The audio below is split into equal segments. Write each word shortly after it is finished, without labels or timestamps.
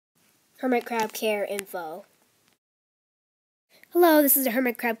Hermit Crab Care Info. Hello, this is the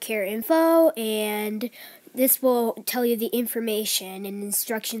Hermit Crab Care Info, and this will tell you the information and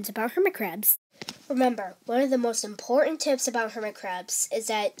instructions about hermit crabs. Remember, one of the most important tips about hermit crabs is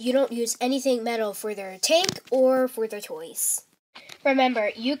that you don't use anything metal for their tank or for their toys.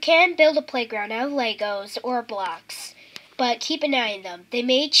 Remember, you can build a playground out of Legos or blocks, but keep an eye on them. They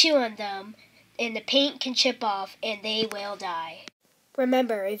may chew on them, and the paint can chip off, and they will die.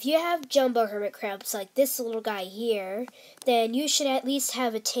 Remember, if you have jumbo hermit crabs like this little guy here, then you should at least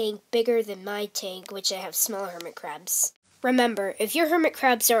have a tank bigger than my tank, which I have smaller hermit crabs. Remember, if your hermit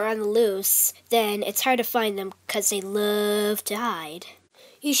crabs are on the loose, then it's hard to find them because they love to hide.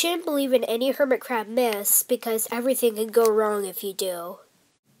 You shouldn't believe in any hermit crab myths because everything can go wrong if you do.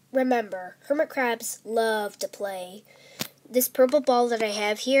 Remember, hermit crabs love to play. This purple ball that I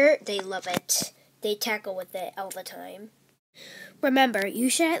have here, they love it. They tackle with it all the time. Remember, you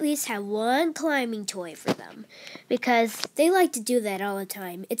should at least have one climbing toy for them, because they like to do that all the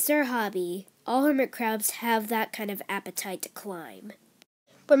time. It's their hobby. All hermit crabs have that kind of appetite to climb.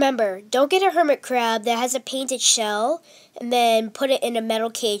 Remember, don't get a hermit crab that has a painted shell and then put it in a metal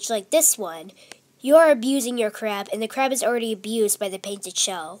cage like this one. You are abusing your crab, and the crab is already abused by the painted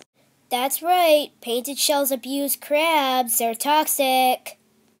shell. That's right, painted shells abuse crabs. They're toxic.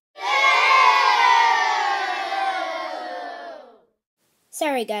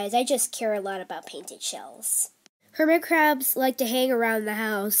 Sorry guys, I just care a lot about painted shells. Hermit crabs like to hang around the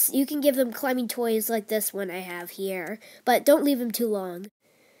house. You can give them climbing toys like this one I have here, but don't leave them too long.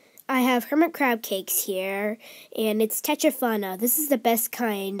 I have hermit crab cakes here, and it's Tetrafana. This is the best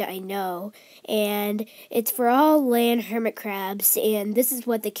kind I know, and it's for all land hermit crabs, and this is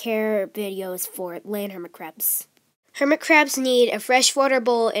what the care video is for, land hermit crabs. Hermit crabs need a freshwater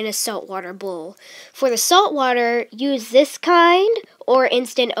bowl and a saltwater bowl. For the saltwater, use this kind or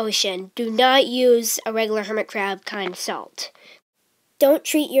Instant Ocean. Do not use a regular hermit crab kind of salt. Don't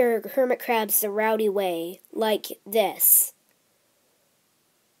treat your hermit crabs the rowdy way, like this.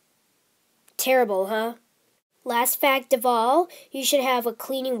 Terrible, huh? Last fact of all, you should have a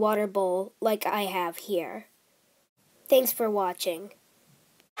cleaning water bowl like I have here. Thanks for watching.